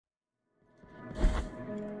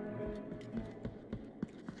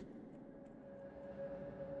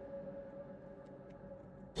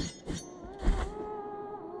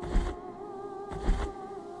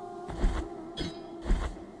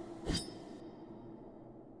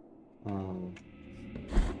Hmm.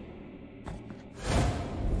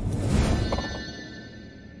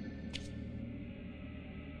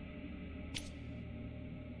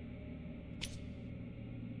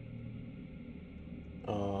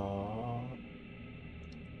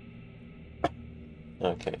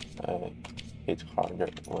 Okay, I hit harder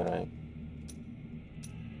when I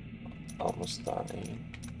almost dying.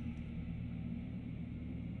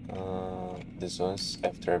 This one's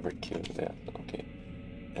after every kill, yeah, okay.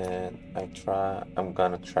 And I'm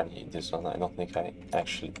gonna try this one. I don't think I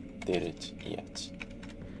actually did it yet.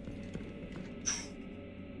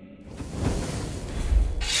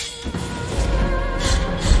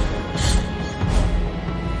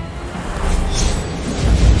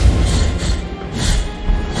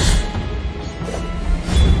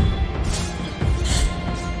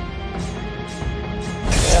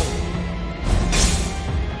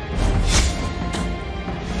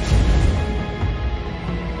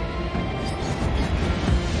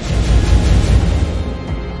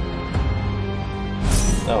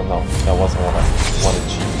 No, that wasn't what I wanted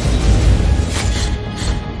to use.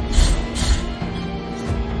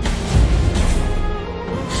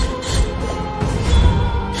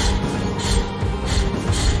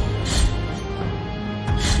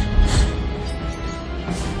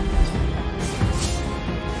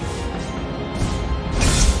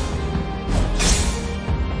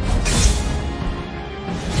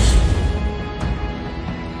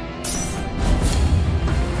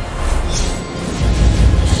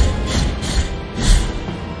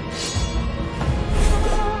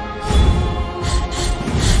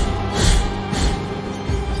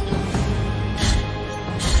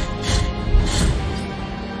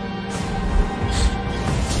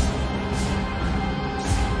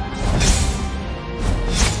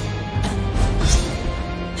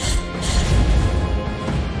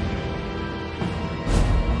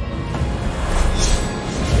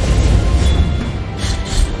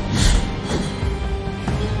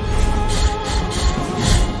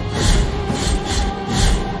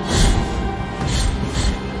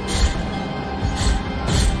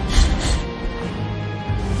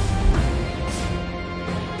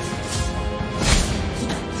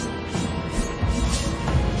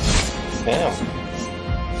 Damn.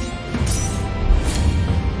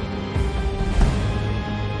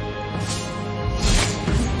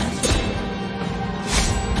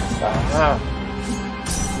 Ah.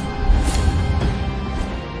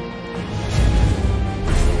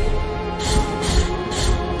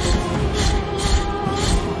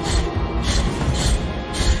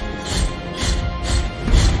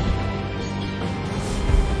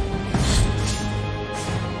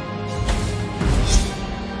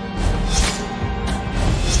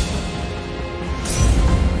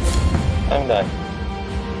 I'm done.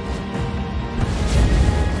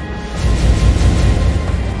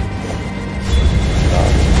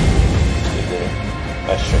 You did it.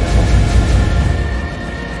 I should have.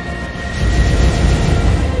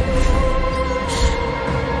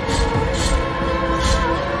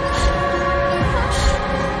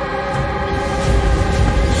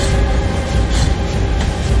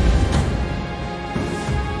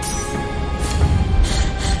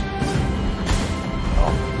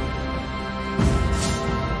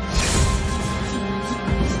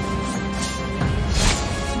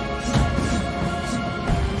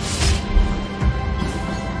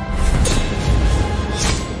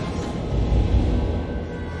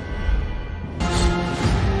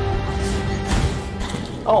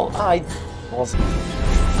 Oh, I wasn't.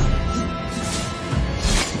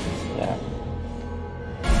 Yeah.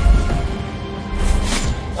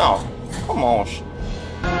 Oh, come on.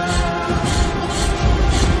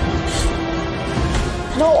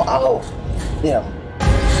 No, oh! Damn.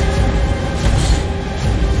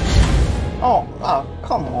 Oh,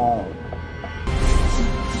 come on.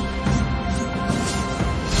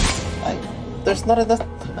 There's not enough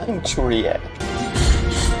time to react.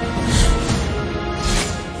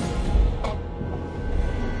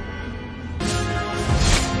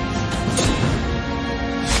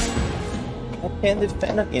 I can't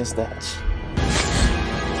defend against that.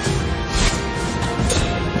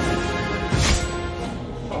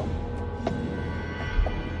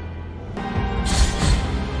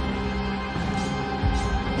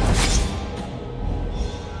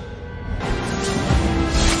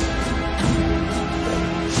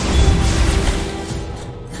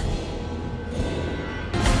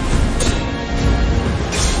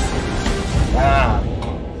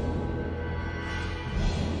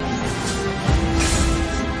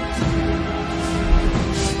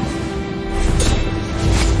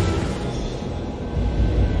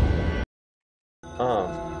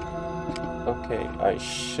 Okay, I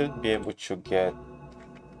should be able to get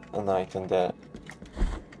an item that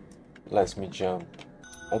lets me jump.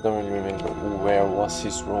 I don't really remember where was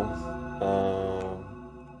his room.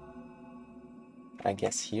 I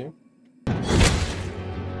guess here?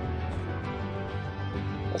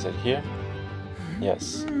 Was it here?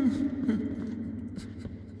 Yes.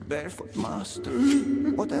 Barefoot Master,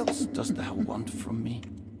 what else dost thou want from me?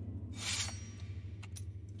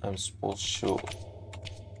 I'm supposed to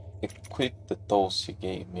equip the tools he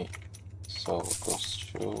gave me. So those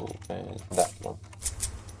two and that one.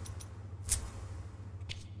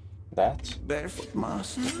 That? Barefoot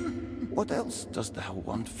Master, what else dost thou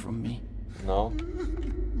want from me? No.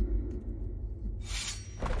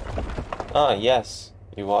 Ah, yes,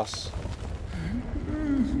 it was.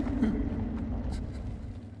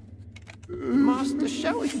 The Master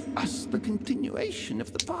showeth us the continuation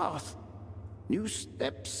of the path. New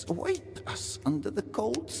steps await us under the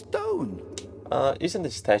cold stone. Isn't the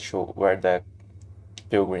statue where the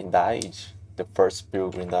pilgrim died? The first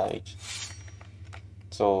pilgrim died.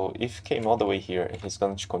 So if he came all the way here and he's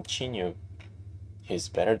going to continue, he's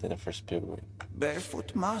better than the first pilgrim.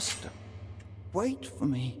 Barefoot Master, wait for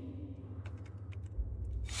me.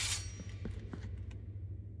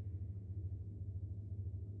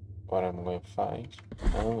 What I'm going to find?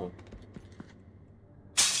 Oh.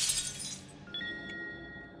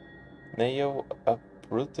 Nail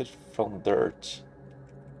uprooted from dirt.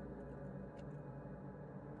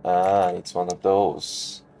 Ah, it's one of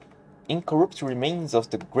those. Incorrupt remains of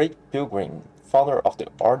the great pilgrim, father of the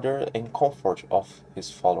order and comfort of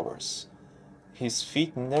his followers. His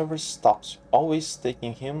feet never stopped, always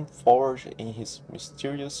taking him forward in his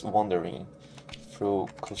mysterious wandering through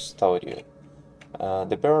Custodia.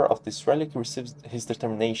 The bearer of this relic receives his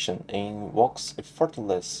determination and walks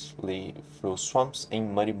effortlessly through swamps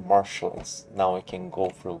and muddy marshlands. Now I can go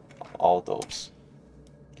through all those.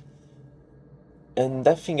 And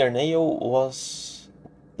that fingernail was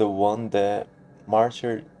the one that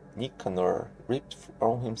martyr Nicanor ripped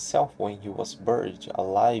from himself when he was buried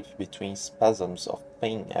alive between spasms of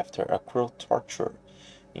pain after a cruel torture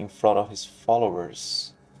in front of his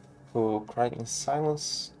followers, who cried in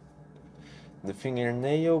silence. The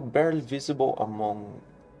fingernail barely visible among...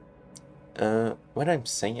 when I'm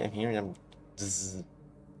saying, I'm hearing a zzz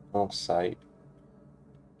alongside.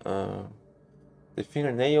 The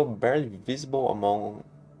fingernail barely visible among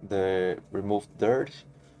the removed dirt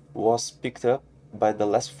was picked up by the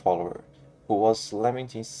last follower, who was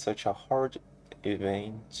lamenting such a horrid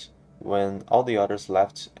event when all the others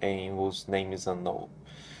left and whose name is unknown.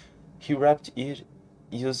 He wrapped it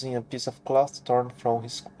using a piece of cloth torn from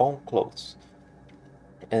his own clothes.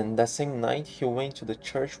 And that same night he went to the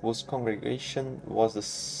church whose congregation was the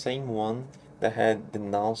same one that had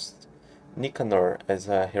denounced Nicanor as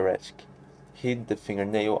a heretic, hid the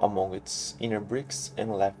fingernail among its inner bricks,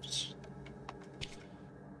 and left.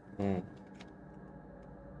 I'm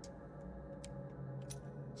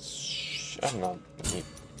not gonna need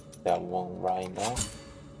that one right now.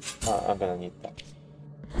 I'm gonna need that.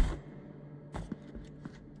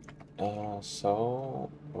 So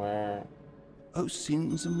where? Oh,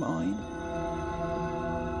 sins of mine.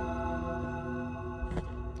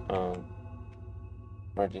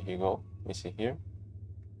 Where did he go? Is he here?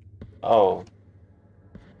 Oh.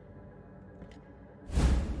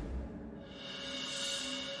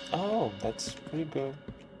 Oh, that's pretty good.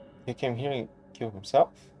 He came here and killed himself?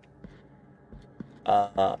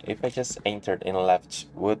 If I just entered and left,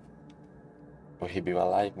 would he be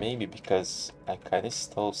alive? Maybe, because I kinda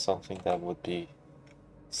stole something that would be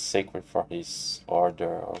sacred for his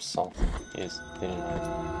order or something. Didn't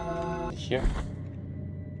I? Here?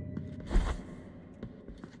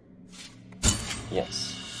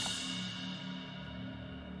 Yes.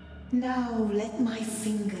 Now let my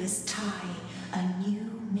fingers tie a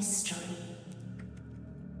new mystery.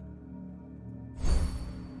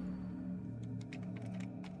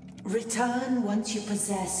 Return once you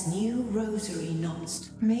possess new rosary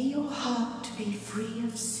knots. May your heart be free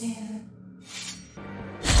of sin.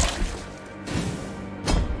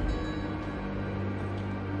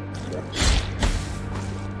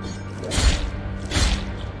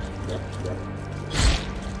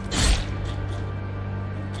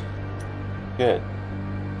 Good.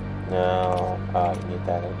 Now I need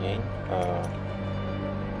that again.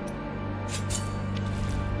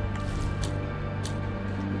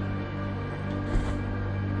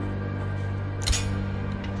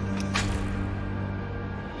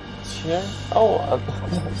 Here? Oh,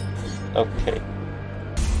 okay.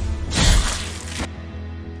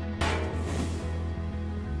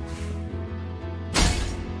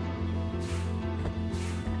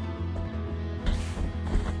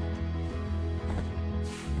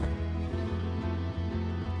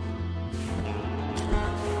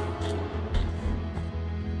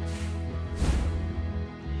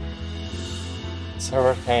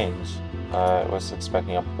 severed hand. I was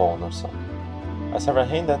expecting a bone or something. A severed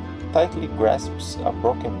hand that tightly grasps a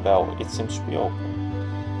broken bell. It seems to be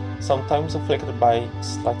open. Sometimes afflicted by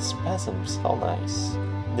slight spasms. How nice.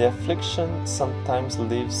 The affliction sometimes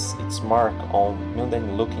leaves its mark on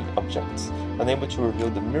mundane-looking objects, unable to reveal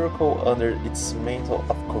the miracle under its mantle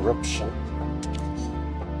of corruption.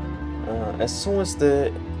 As soon as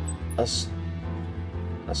the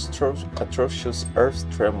atrocious earth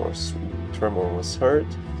tremor was heard,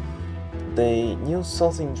 they knew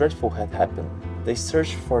something dreadful had happened. They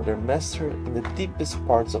searched for their master in the deepest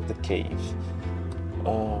parts of the cave,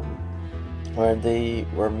 where they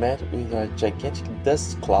were met with a gigantic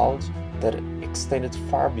dust cloud that extended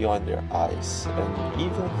far beyond their eyes. And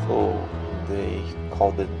even though they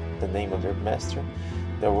called the name of their master,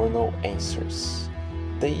 there were no answers.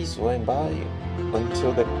 Days went by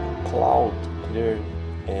until the cloud cleared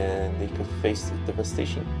and they could face the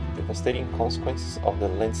devastating consequences of the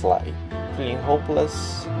landslide. Feeling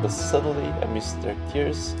hopeless, but suddenly, amidst their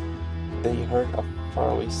tears, they heard a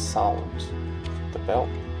faraway sound. The bell?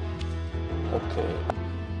 Okay.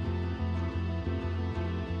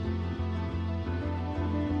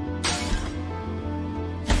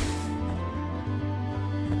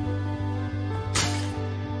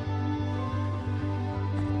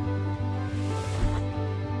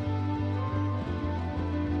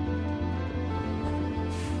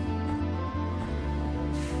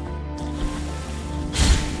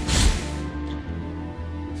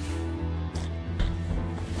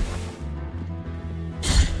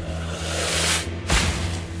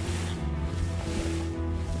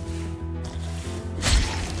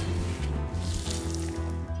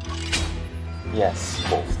 Yes,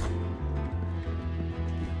 both.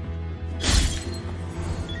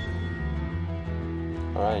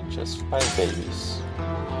 Alright, just 5 babies.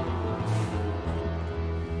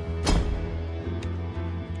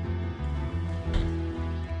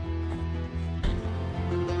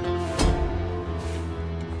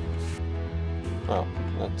 Oh,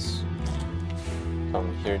 let's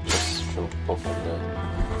come here just to open the...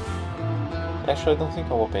 Actually, I don't think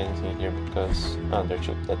I'll open anything here because... Oh, there are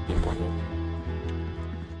 2 dead people here.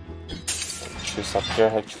 Choose up here, I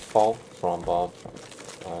have to fall from above.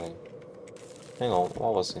 Hang on,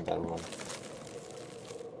 what was in that room?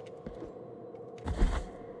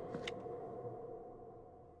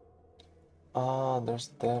 Ah,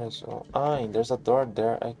 there's that as well. Ah, and there's a door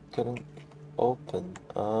there I couldn't open.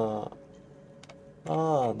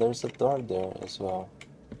 There's a door there as well.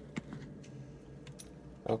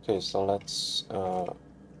 Okay, so let's... No,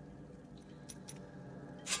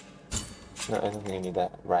 I don't really need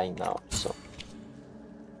that right now, so...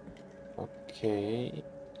 Okay,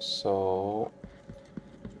 so...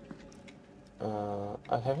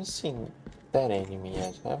 I haven't seen that enemy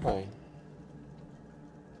yet, have I?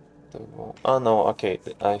 Oh no, okay,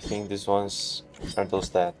 I think these ones are those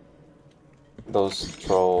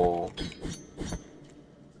throw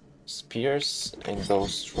spears and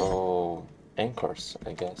those throw anchors,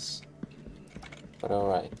 I guess. But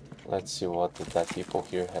alright, let's see what the dead people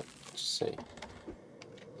here have to say.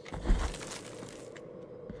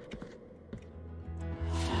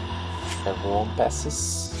 Everyone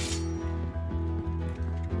passes.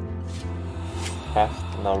 Path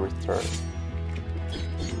now return.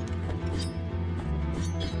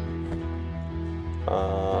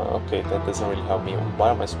 Okay, that doesn't really help me.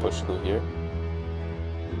 What am I supposed to do here?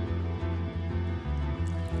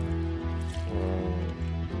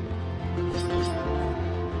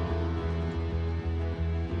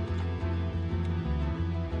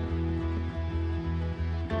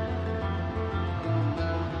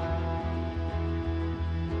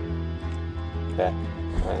 Okay,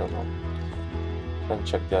 I don't know. Let me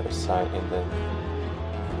check the other side and then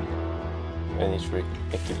I need to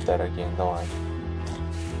equip that again, don't I?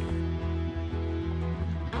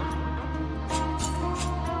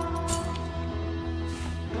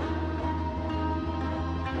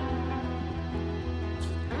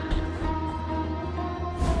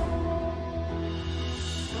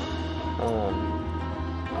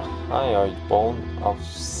 High bone of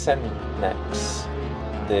Senex,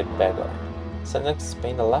 the beggar. Senex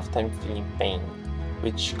spent a lifetime feeling pain,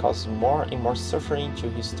 which caused more and more suffering to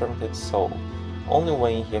his tormented soul. Only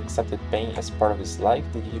when he accepted pain as part of his life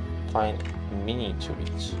did he find meaning to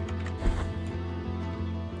it.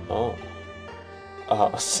 Oh.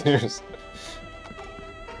 Seriously?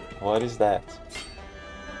 What is that?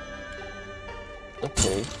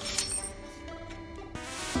 Okay.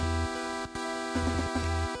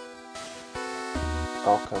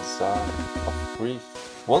 Alcazar of Grief.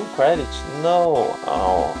 1 credit? No!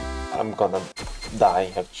 Oh, I'm gonna I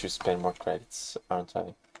have to spend more credits, aren't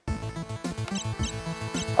I?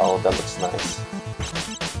 Oh, that looks nice.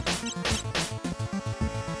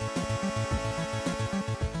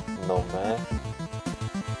 No man.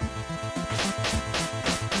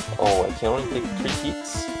 Oh, I can only take 3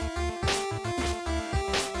 hits?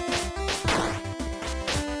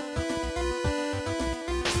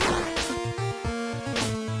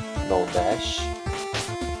 No dash.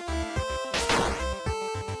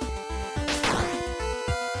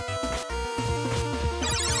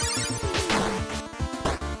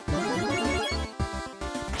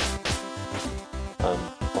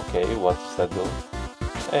 Okay, what does that do?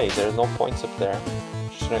 Hey, there are no points up there.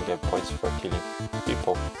 Shouldn't get points for killing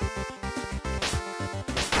people.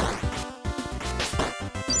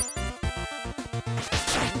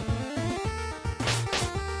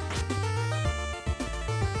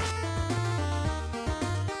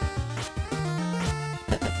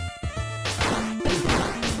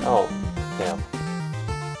 Oh, damn.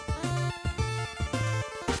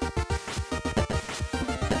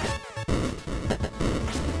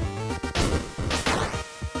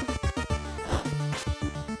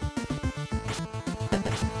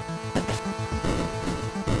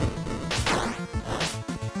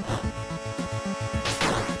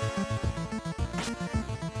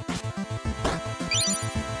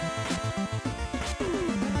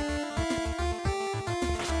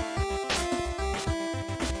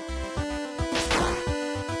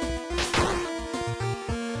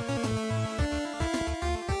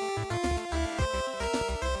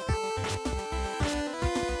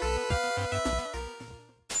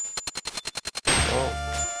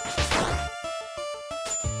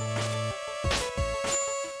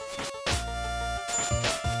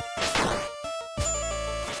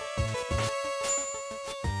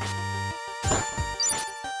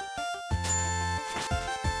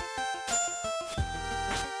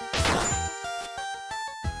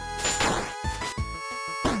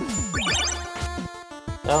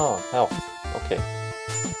 Oh, health. Okay.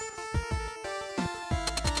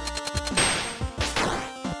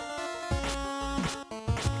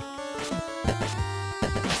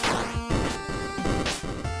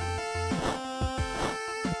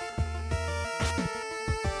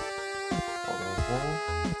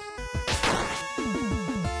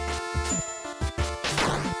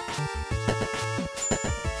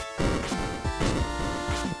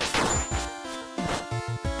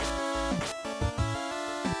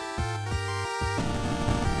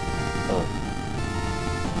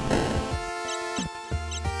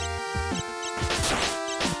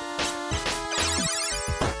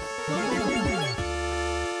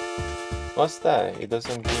 What's that? It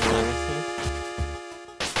doesn't give me anything?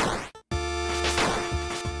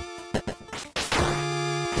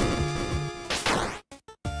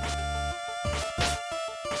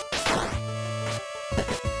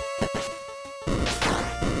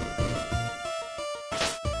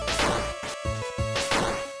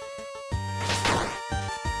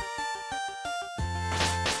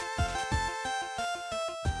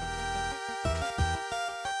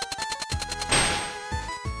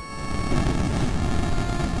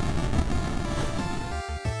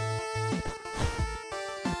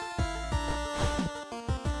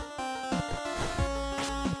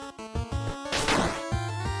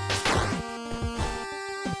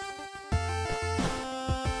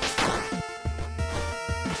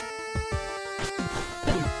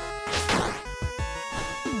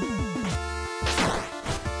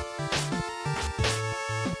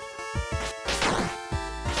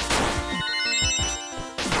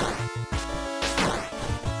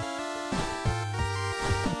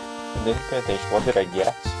 I didn't pay attention. What did I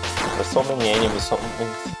get? There's so many enemies, so many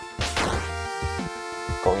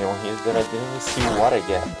going on here that I didn't even see what I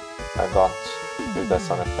got with that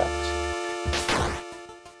sound effect.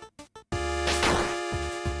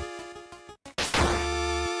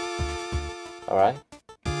 Alright.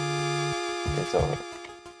 It's over.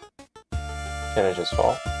 Can I just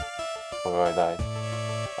fall? Or will I die?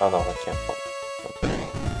 Oh no, I can't fall. Okay.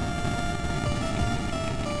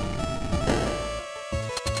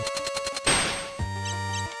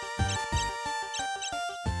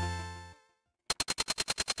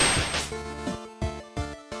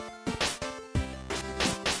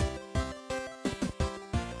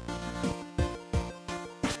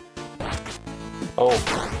 Oh.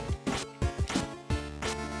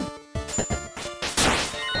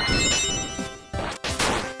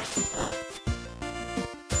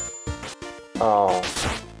 Oh.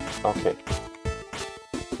 Okay.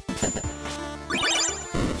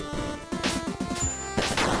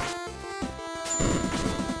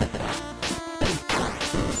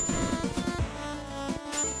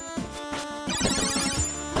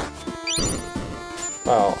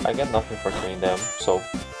 Well, I get nothing for killing them, so...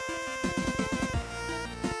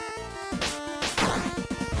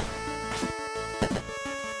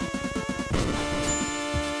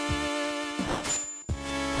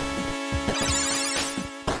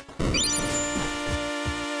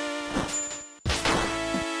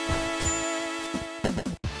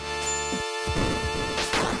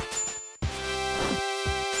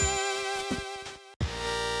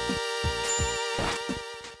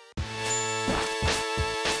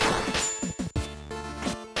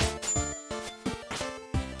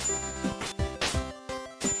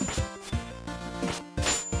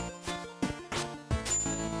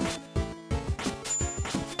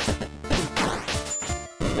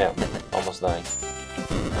 Yeah, almost dying.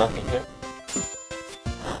 Nothing here.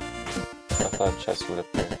 I thought a chest would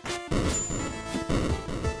appear.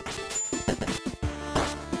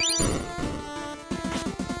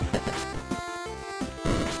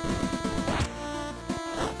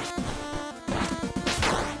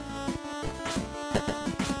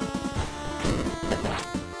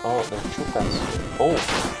 Oh, there are two paths. Oh!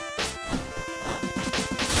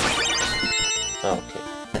 Okay.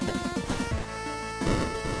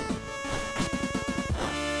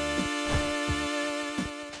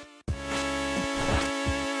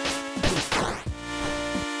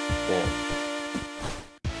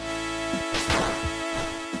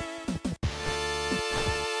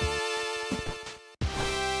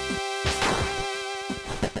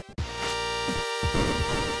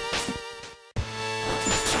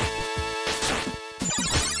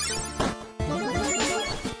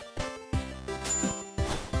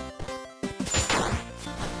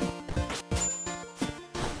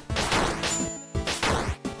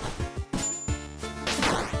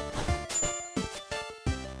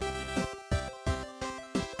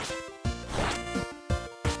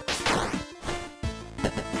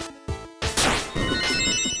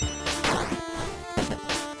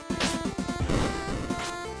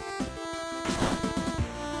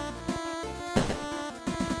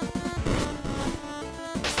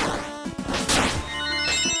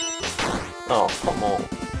 Oh, come on.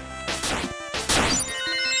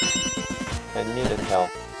 I needed help.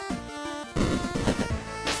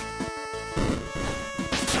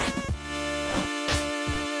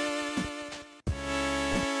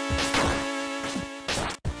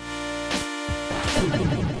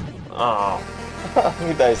 Oh,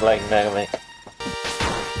 he dies like Mega Man.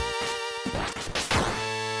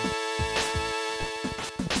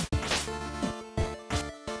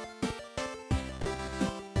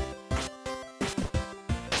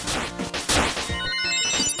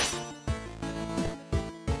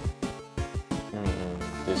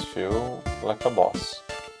 This feel like a boss.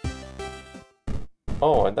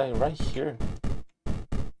 Oh, I died right here.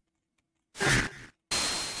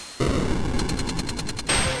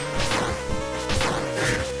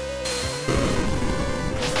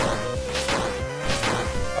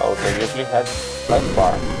 Oh, they usually had life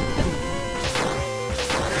bar.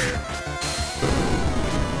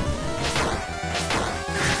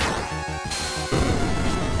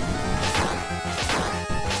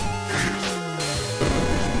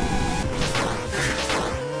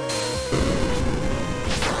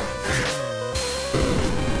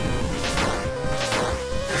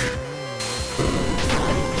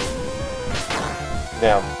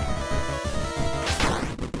 Damn.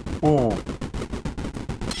 Ooh.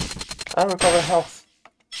 I recover health.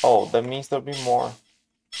 Oh, that means there'll be more.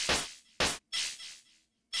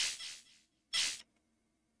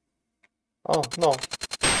 Oh, no.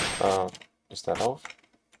 Is that off?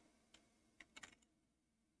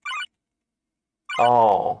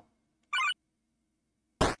 Oh.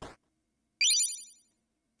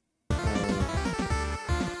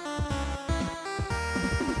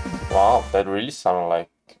 Wow, that really sounded like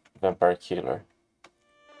Vampire Killer.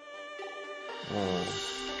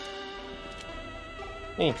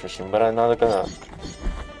 Interesting, but I'm not gonna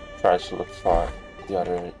try to look for the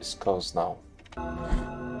other skulls now.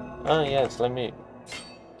 Oh yes, let me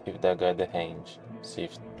give that guy the hand, see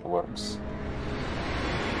if it works.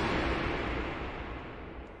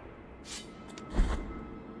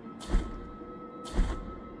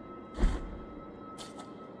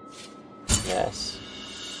 Yes.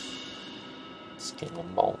 Skin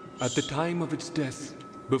and bones. At the time of its death,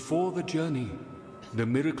 before the journey, the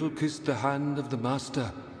miracle kissed the hand of the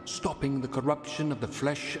Master, stopping the corruption of the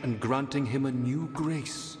flesh and granting him a new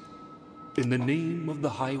grace. In the name of the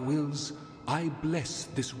High Wills, I bless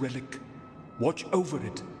this relic. Watch over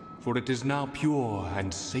it, for it is now pure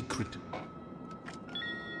and sacred.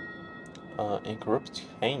 Incorrupt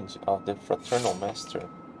hand of the Fraternal Master.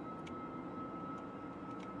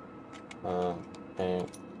 And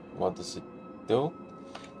what does it do?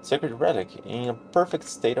 Sacred relic in a perfect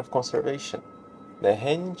state of conservation. The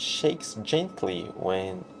hand shakes gently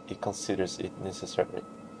when it considers it necessary.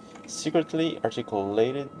 Secretly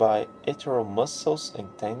articulated by ethereal muscles and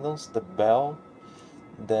tendons, the bell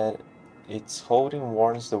that it's holding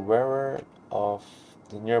warns the wearer of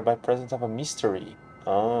the nearby presence of a mystery.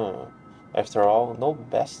 Ah, after all, no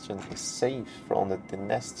bastion is safe from the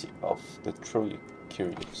dynasty of the truly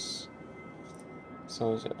curious.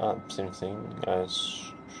 So, same thing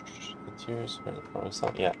as tears,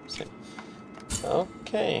 yeah, same.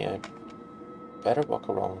 Okay, I better walk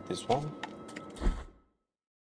around with this one.